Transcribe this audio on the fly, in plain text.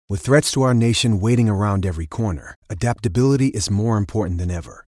With threats to our nation waiting around every corner, adaptability is more important than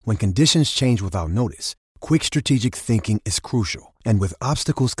ever. When conditions change without notice, quick strategic thinking is crucial. And with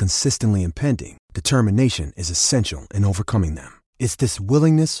obstacles consistently impending, determination is essential in overcoming them. It's this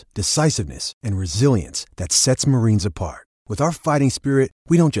willingness, decisiveness, and resilience that sets Marines apart. With our fighting spirit,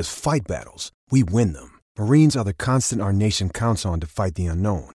 we don't just fight battles, we win them. Marines are the constant our nation counts on to fight the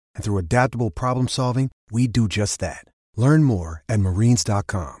unknown. And through adaptable problem solving, we do just that. Learn more at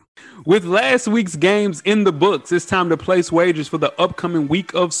marines.com. With last week's games in the books, it's time to place wagers for the upcoming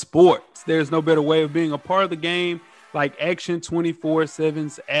week of sports. There's no better way of being a part of the game like Action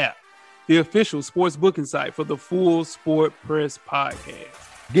 24/7's app, the official sports booking site for the Full Sport Press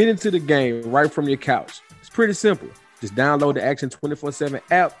podcast. Get into the game right from your couch. It's pretty simple. Just download the Action 24/7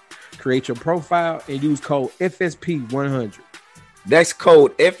 app, create your profile, and use code FSP100. That's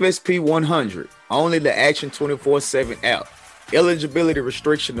code FSP100. Only the Action 24/7 app. Eligibility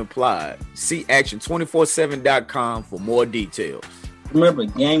restriction applied. See action247.com for more details. Remember,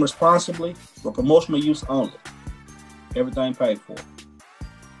 game responsibly for promotional use only. Everything paid for.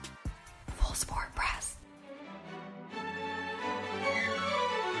 Full Sport Press.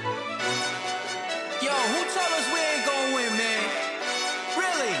 Yo, who told us we ain't gonna win, man?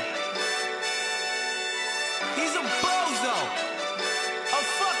 Really? He's a bozo. A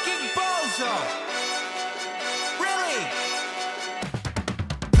fucking bozo.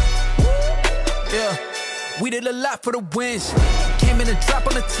 Yeah, we did a lot for the wins. Came in and dropped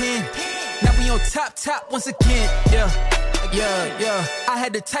on the 10. Now we on top once again. Yeah. I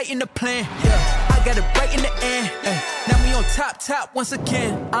had to tighten the plan. Yeah, I got it right in the end. Now we on top once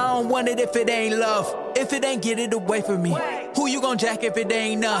again. I don't want it if it ain't love. If it ain't, get it away from me. Who you gon' jack if it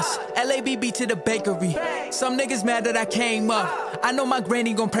ain't us? LABB to the bakery. Some niggas mad that I came up. I know my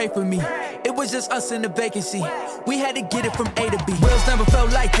granny gon' pray for me. It was just us in the vacancy. We had to get it from A to B. Wheels never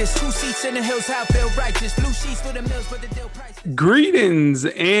felt like this. 2 seats in the hills, how I feel righteous. Blue sheets for the mills, but the deal price. Greetings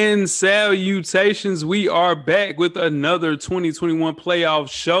and salutations. We are back with another 2021 playoff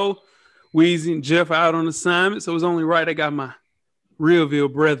show. Weezy and Jeff out on assignment, so it's only right I got my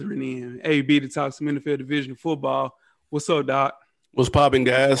Realville brethren in. AB to talk some NFL Divisional football. What's up, Doc? What's popping,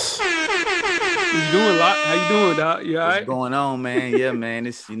 guys? What you doing, Doc? How you doing, Doc? You all right? What's going on, man? Yeah, man.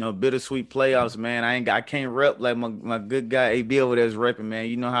 It's, bittersweet playoffs, man. I can't rep like my good guy AB over there's repping, man.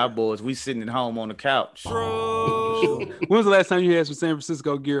 You know how boys, we sitting at home on the couch. When was the last time you had some San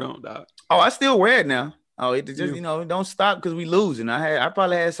Francisco gear on, Doc? Oh, I still wear it now. Oh, it just, don't stop because we losing. I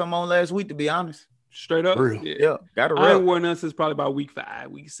probably had some on last week, to be honest. Straight up? Yeah. Got to rep. I ain't worn none since probably about week 5,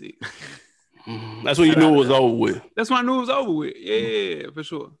 week 6. That's when you knew it was over with. That's when I knew it was over with. Yeah, for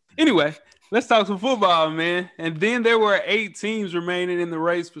sure. Anyway, let's talk some football, man. And then there were 8 teams remaining in the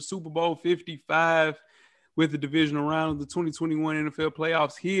race for Super Bowl 55 with the Divisional Round of the 2021 NFL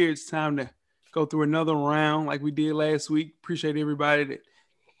playoffs. Here, it's time to go through another round like we did last week. Appreciate everybody that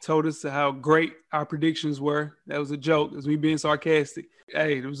told us how great our predictions were. That was a joke. As we being sarcastic.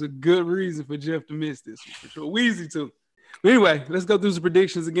 Hey, there was a good reason for Jeff to miss this one, for sure. Weezy too. But anyway, let's go through some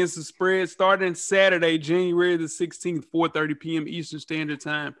predictions against the spread. Starting Saturday, January the 16th, 4:30 p.m. Eastern Standard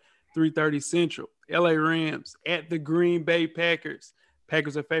Time, 3:30 Central. LA Rams at the Green Bay Packers.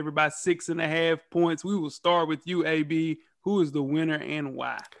 Packers are favored by 6.5 points. We will start with you, AB. Who is the winner and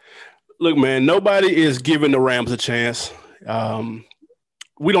why? Look, man, nobody is giving the Rams a chance.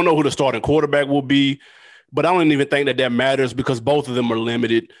 We don't know who the starting quarterback will be, but I don't even think that matters because both of them are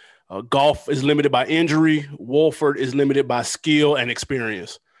limited. Goff is limited by injury. Wolford is limited by skill and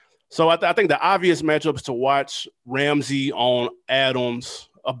experience. So I think the obvious matchups to watch, Ramsey on Adams,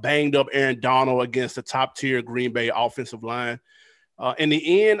 a banged-up Aaron Donald against the top-tier Green Bay offensive line. In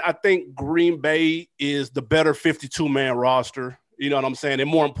the end, I think Green Bay is the better 52-man roster. You know what I'm saying? And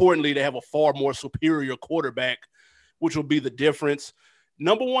more importantly, they have a far more superior quarterback, which will be the difference.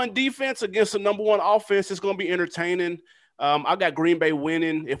 Number one defense against the number one offense is going to be entertaining. I got Green Bay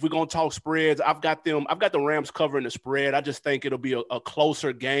winning. If we're going to talk spreads, I've got the Rams covering the spread. I just think it'll be a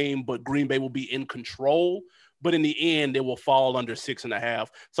closer game, but Green Bay will be in control. But in the end, it will fall under 6.5.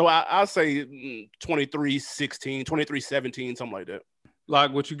 So I'll say 23-16, 23-17, something like that.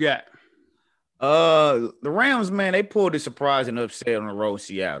 Like, what you got? The Rams, man, they pulled a surprising upset on the road in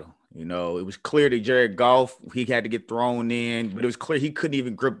Seattle. It was clear that Jared Goff, he had to get thrown in, but it was clear he couldn't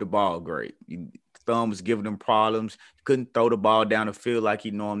even grip the ball great. Thumb was giving him problems. He couldn't throw the ball down the field like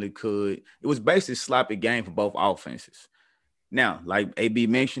he normally could. It was basically a sloppy game for both offenses. Now, like AB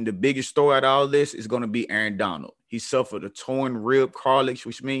mentioned, the biggest story out of all this is going to be Aaron Donald. He suffered a torn rib cartilage,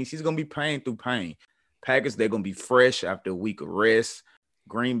 which means he's going to be paying through pain. Packers, they're going to be fresh after a week of rest.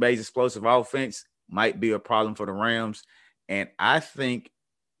 Green Bay's explosive offense might be a problem for the Rams. And I think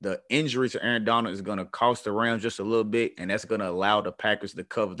the injury to Aaron Donald is going to cost the Rams just a little bit, and that's going to allow the Packers to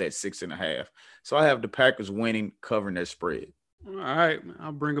cover that 6.5. So I have the Packers winning, covering that spread. All right,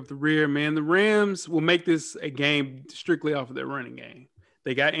 I'll bring up the rear, man. The Rams will make this a game strictly off of their running game.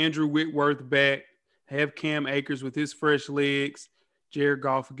 They got Andrew Whitworth back, have Cam Akers with his fresh legs. Jared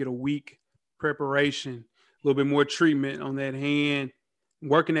Goff will get a week preparation, a little bit more treatment on that hand,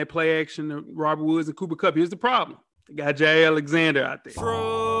 working that play action to Robert Woods and Cooper Kupp. Here's the problem. They got Jay Alexander out there.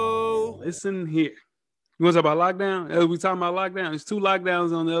 Listen here. You want to talk about lockdown? As we talking about lockdown, there's 2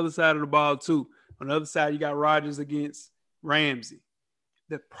 lockdowns on the other side of the ball, too. On the other side, you got Rodgers against Ramsey.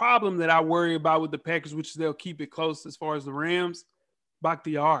 The problem that I worry about with the Packers, which is they'll keep it close as far as the Rams,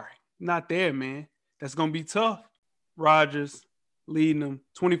 Bakhtiari, not there, man. That's going to be tough. Rodgers leading them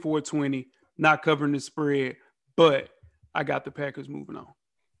 24-20, not covering the spread, but I got the Packers moving on.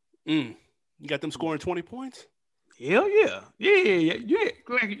 You got them scoring 20 points? Hell yeah. Yeah.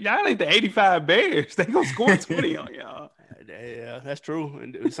 Like, y'all ain't the 85 Bears. They going to score 20 on y'all. Yeah, that's true.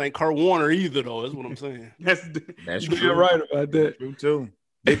 And this ain't Kurt Warner either, though. That's what I'm saying. That's true. You're right about that. True, too.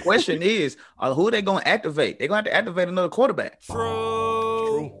 The question is, who are they going to activate? They're going to have to activate another quarterback.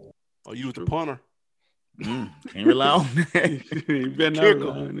 True. Oh, you was the punter. Can't rely on that. You better not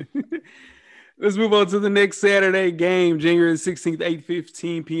rely on it. Let's move on to the next Saturday game, January 16th,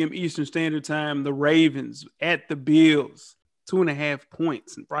 8:15 p.m. Eastern Standard Time. The Ravens at the Bills. 2.5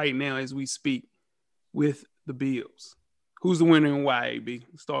 points right now as we speak with the Bills. Who's the winner and why, AB?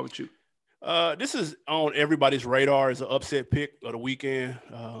 Let's start with you. This is on everybody's radar as an upset pick of the weekend.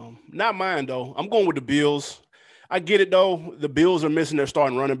 Not mine, though. I'm going with the Bills. I get it, though. The Bills are missing their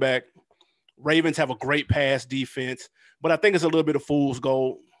starting running back. Ravens have a great pass defense, but I think it's a little bit of fool's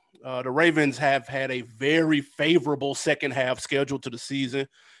gold. The Ravens have had a very favorable second half schedule to the season,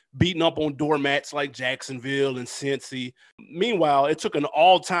 beating up on doormats like Jacksonville and Cincy. Meanwhile, it took an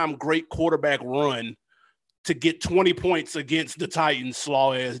all-time great quarterback run to get 20 points against the Titans'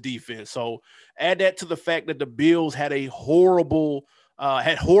 slaw-ass defense. So add that to the fact that the Bills had a horrible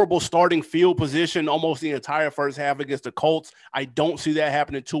starting field position almost the entire first half against the Colts. I don't see that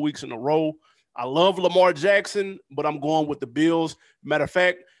happening 2 weeks in a row. I love Lamar Jackson, but I'm going with the Bills. Matter of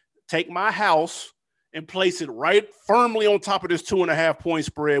fact, take my house and place it right firmly on top of this 2.5 point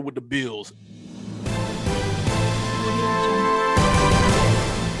spread with the Bills.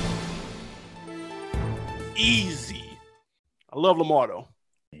 Easy. I love Lamar, though.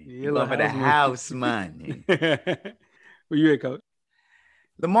 You love the house money. Where you at, Coach?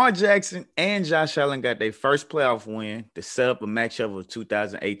 Lamar Jackson and Josh Allen got their first playoff win to set up a matchup of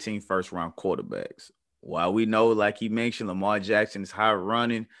 2018 first-round quarterbacks. While we know, like he mentioned, Lamar Jackson is high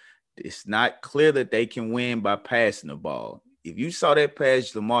running, it's not clear that they can win by passing the ball. If you saw that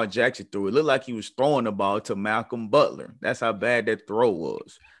pass Lamar Jackson threw, it looked like he was throwing the ball to Malcolm Butler. That's how bad that throw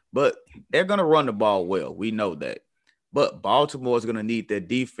was. But they're going to run the ball well. We know that. But Baltimore is going to need their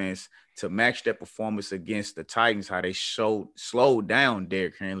defense to match their performance against the Titans, how they slowed down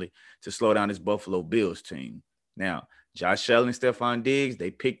Derrick Henry to slow down this Buffalo Bills team. Now, Josh Allen and Stephon Diggs,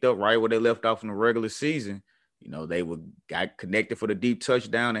 they picked up right where they left off in the regular season. You know, they got connected for the deep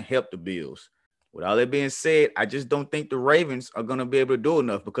touchdown and helped the Bills. With all that being said, I just don't think the Ravens are going to be able to do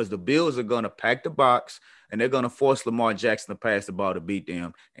enough because the Bills are going to pack the box and they're going to force Lamar Jackson to pass the ball to beat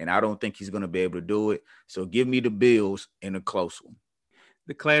them. And I don't think he's going to be able to do it. So give me the Bills in a close one.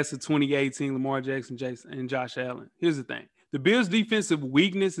 The class of 2018, Lamar Jackson, and Josh Allen. Here's the thing. The Bills' defensive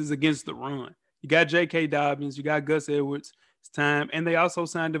weakness is against the run. You got J.K. Dobbins. You got Gus Edwards. It's time. And they also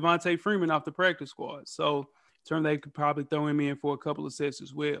signed Devontae Freeman off the practice squad. So they could probably throw him in for a couple of sets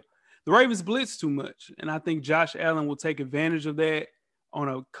as well. The Ravens blitz too much, and I think Josh Allen will take advantage of that on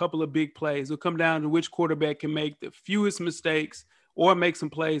a couple of big plays. It'll come down to which quarterback can make the fewest mistakes or make some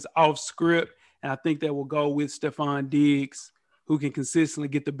plays off script, and I think that will go with Stephon Diggs, who can consistently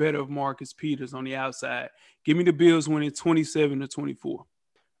get the better of Marcus Peters on the outside. Give me the Bills winning 27-24.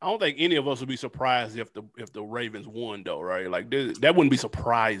 I don't think any of us would be surprised if the Ravens won, though, right? Like that wouldn't be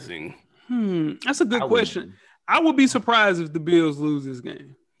surprising. That's a good question. I would be surprised if the Bills lose this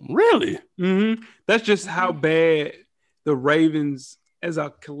game. Really? Mm-hmm. That's just how bad the Ravens as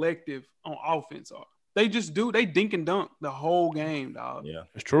a collective on offense are. They just do. They dink and dunk the whole game, dog. Yeah,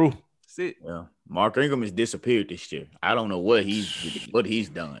 it's true. That's it. Yeah, Mark Ingram has disappeared this year. I don't know what he's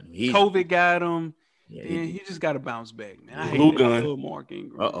done. COVID got him. Yeah, he just got to bounce back, man. I hate glue gun. Little Mark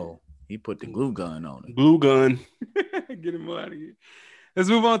Ingram. Uh-oh. He put the glue gun on it. Glue gun. Get him out of here. Let's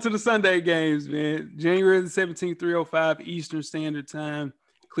move on to the Sunday games, man. January the 17th, 3:05 Eastern Standard Time.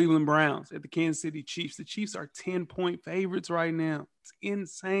 Cleveland Browns at the Kansas City Chiefs. The Chiefs are 10-point favorites right now. It's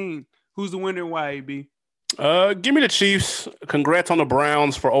insane. Who's the winner and why, AB? Give me the Chiefs. Congrats on the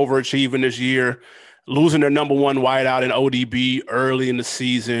Browns for overachieving this year, losing their number one wideout in ODB early in the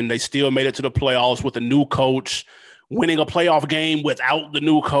season. They still made it to the playoffs with a new coach, winning a playoff game without the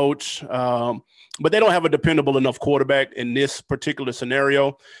new coach. But they don't have a dependable enough quarterback in this particular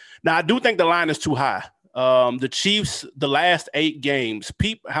scenario. Now, I do think the line is too high. The Chiefs, the last 8 games,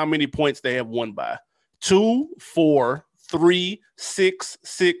 peep how many points they have won by. 2, 4, 3, 6,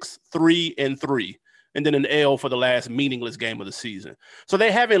 6, 3, and 3. And then an L for the last meaningless game of the season. So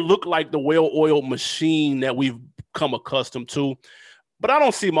they haven't looked like the well-oiled machine that we've come accustomed to. But I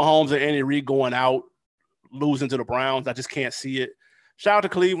don't see Mahomes and Andy Reid going out, losing to the Browns. I just can't see it. Shout out to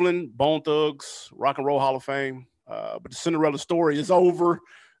Cleveland, Bone Thugs, Rock and Roll Hall of Fame. But the Cinderella story is over.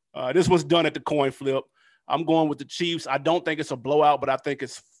 This was done at the coin flip. I'm going with the Chiefs. I don't think it's a blowout, but I think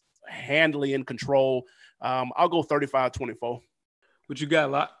it's handily in control. I'll go 35-24. What you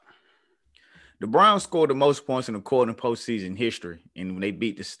got, Locke? The Browns scored the most points in the quarter in postseason history, and when they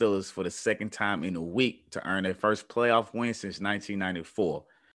beat the Steelers for the second time in a week to earn their first playoff win since 1994.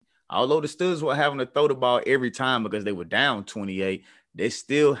 Although the Steelers were having to throw the ball every time because they were down 28, they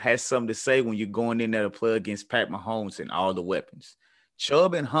still had something to say when you're going in there to play against Pat Mahomes and all the weapons.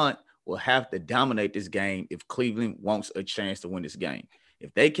 Chubb and Hunt will have to dominate this game if Cleveland wants a chance to win this game.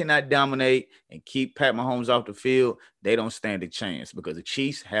 If they cannot dominate and keep Pat Mahomes off the field, they don't stand a chance because the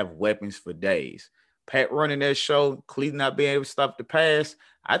Chiefs have weapons for days. Pat running their show, Cleveland not being able to stop the pass,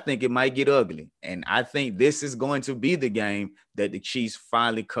 I think it might get ugly. And I think this is going to be the game that the Chiefs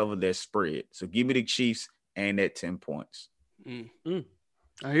finally cover their spread. So give me the Chiefs and that 10 points. I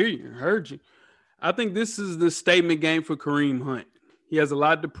hear you. I heard you. I think this is the statement game for Kareem Hunt. He has a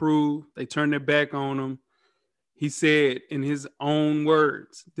lot to prove. They turned their back on him. He said in his own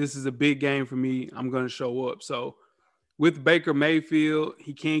words, this is a big game for me. I'm going to show up. So with Baker Mayfield,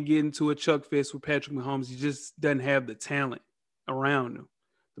 he can't get into a chuck fest with Patrick Mahomes. He just doesn't have the talent around him.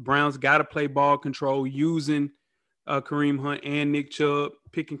 The Browns got to play ball control using Kareem Hunt and Nick Chubb,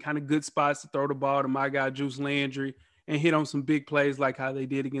 picking kind of good spots to throw the ball to my guy, Juice Landry, and hit on some big plays like how they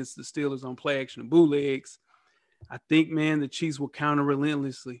did against the Steelers on play action and bootlegs. I think, man, the Chiefs will counter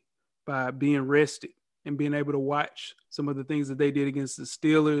relentlessly by being rested and being able to watch some of the things that they did against the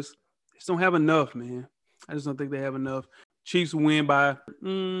Steelers. They just don't have enough, man. I just don't think they have enough. Chiefs win by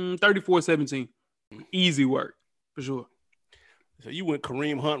 34-17. Easy work, for sure. So you went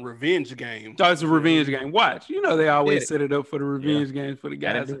Kareem Hunt revenge game. Oh, it's a revenge game. Watch. You know they always set it up for the revenge games for the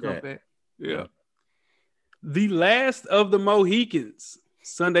guys to come back. Yeah. The last of the Mohicans.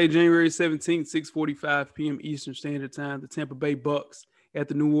 Sunday, January 17th, 6:45 p.m. Eastern Standard Time. The Tampa Bay Bucks at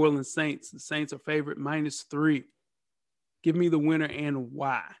the New Orleans Saints. The Saints are favorite -3. Give me the winner and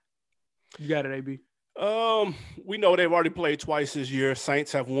why. You got it, AB. We know they've already played twice this year.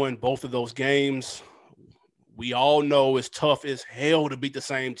 Saints have won both of those games. We all know it's tough as hell to beat the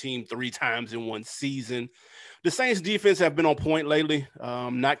same team 3 times in one season. The Saints defense have been on point lately,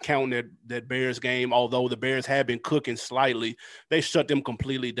 not counting that Bears game, although the Bears have been cooking slightly. They shut them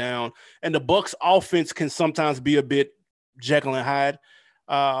completely down. And the Bucs offense can sometimes be a bit Jekyll and Hyde.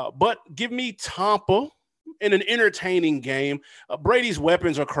 But give me Tampa in an entertaining game. Brady's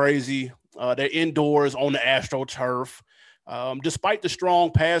weapons are crazy. They're indoors on the AstroTurf. Despite the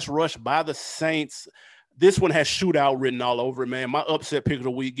strong pass rush by the Saints, this one has shootout written all over it, man. My upset pick of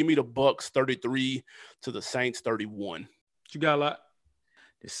the week, give me the Bucs 33 to the Saints 31. You got a lot.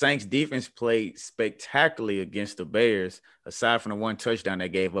 The Saints defense played spectacularly against the Bears, aside from the one touchdown they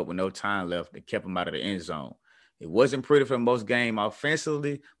gave up with no time left that kept them out of the end zone. It wasn't pretty for most game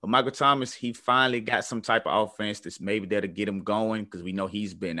offensively, but Michael Thomas, he finally got some type of offense that's maybe there to get him going because we know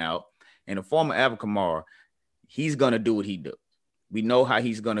he's been out. And the former Alvin Kamara, he's going to do what he does. We know how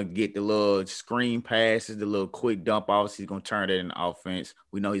he's going to get the little screen passes, the little quick dump offs. He's going to turn it into offense.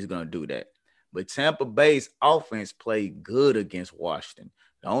 We know he's going to do that. But Tampa Bay's offense played good against Washington.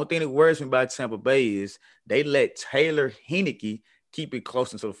 The only thing that worries me about Tampa Bay is they let Taylor Heinicke keep it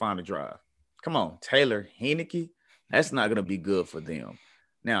close until the final drive. Come on, Taylor Heinicke, that's not going to be good for them.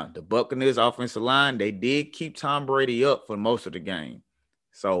 Now, the Buccaneers offensive line, they did keep Tom Brady up for most of the game.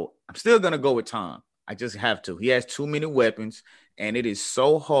 So I'm still going to go with Tom. I just have to. He has too many weapons, and it is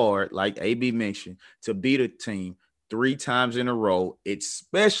so hard, like AB mentioned, to beat a team 3 times in a row,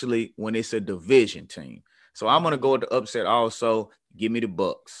 especially when it's a division team. So I'm going to go with the upset also. Give me the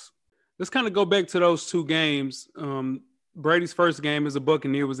Bucks. Let's kind of go back to those 2 games. Brady's first game as a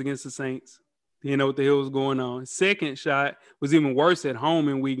Buccaneer was against the Saints. He didn't know what the hell was going on. His second shot was even worse at home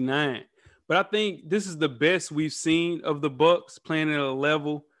in week 9. But I think this is the best we've seen of the Bucks playing at a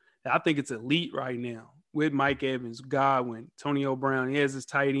level. I think it's elite right now with Mike Evans, Godwin, Antonio Brown. He has his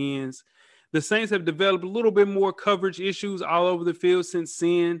tight ends. The Saints have developed a little bit more coverage issues all over the field since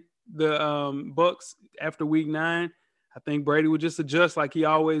seeing the Bucks after week 9. I think Brady would just adjust like he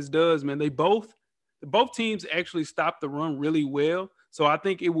always does, man. Both teams actually stopped the run really well. So I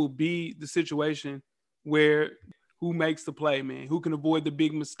think it will be the situation where who makes the play, man, who can avoid the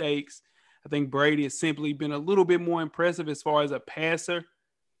big mistakes. I think Brady has simply been a little bit more impressive as far as a passer,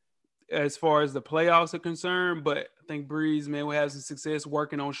 as far as the playoffs are concerned. But I think Breeze, man, will have some success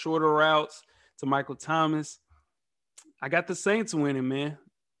working on shorter routes to Michael Thomas. I got the Saints winning, man,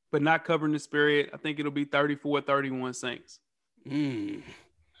 but not covering the spread. I think it'll be 34-31 Saints. I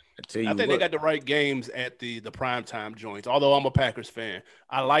think they got the right games at the primetime joints, although I'm a Packers fan.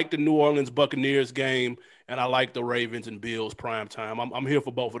 I like the New Orleans Buccaneers game, and I like the Ravens and Bills primetime. I'm here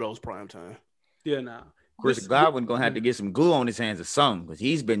for both of those primetime. Yeah, nah. Chris Godwin going to have to get some glue on his hands or something because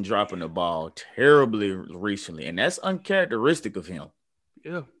he's been dropping the ball terribly recently, and that's uncharacteristic of him.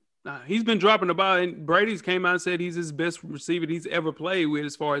 Yeah. Nah, he's been dropping the ball, and Brady's came out and said he's his best receiver he's ever played with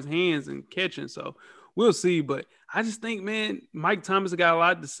as far as hands and catching. So we'll see. But I just think, man, Mike Thomas got a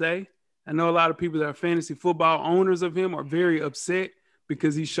lot to say. I know a lot of people that are fantasy football owners of him are very upset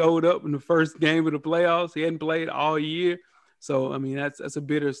because he showed up in the first game of the playoffs. He hadn't played all year. So, I mean, that's a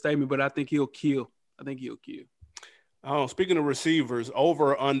bitter statement, but I think he'll kill. Speaking of receivers,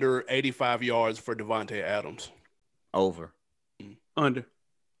 over or under 85 yards for Devontae Adams? Over. Under.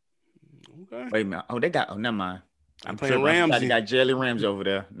 Okay. Wait a minute. Never mind. I'm playing Ramsey. They got Jalen Ramsey over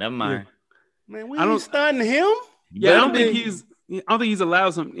there. Never mind. Yeah. Man, we ain't starting him. Yeah, I don't think he's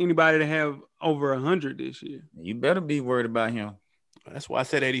allowed anybody to have over 100 this year. You better be worried about him. That's why I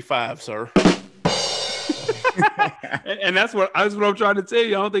said 85, sir. And that's what I'm trying to tell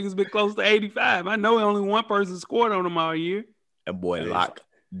you. I don't think it's been close to 85. I know only one person scored on him all year. That boy locked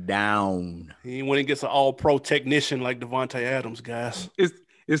down. He went and gets an all-pro technician like Devontae Adams, guys.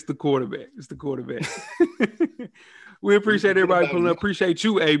 It's the quarterback. We appreciate everybody pulling up. Appreciate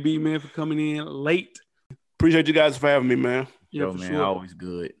you, AB, man, for coming in late. Appreciate you guys for having me, man. Yeah, man, sure. Always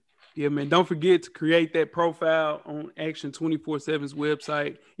good. Yeah, man. Don't forget to create that profile on Action 24/7's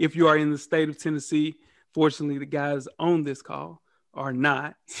website if you are in the state of Tennessee. Fortunately, the guys on this call are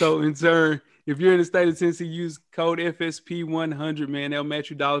not. So, in turn, if you're in the state of Tennessee, use code FSP100, man. They'll match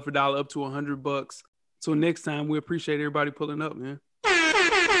you dollar for dollar up to $100. So next time, we appreciate everybody pulling up, man.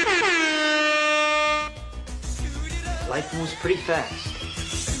 Life moves pretty fast.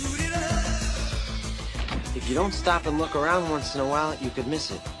 If you don't stop and look around once in a while, you could miss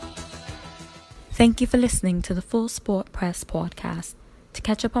it. Thank you for listening to the Full Sport Press podcast. To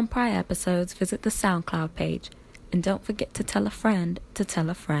catch up on prior episodes, visit the SoundCloud page. And don't forget to tell a friend to tell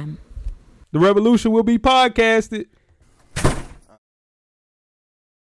a friend. The revolution will be podcasted.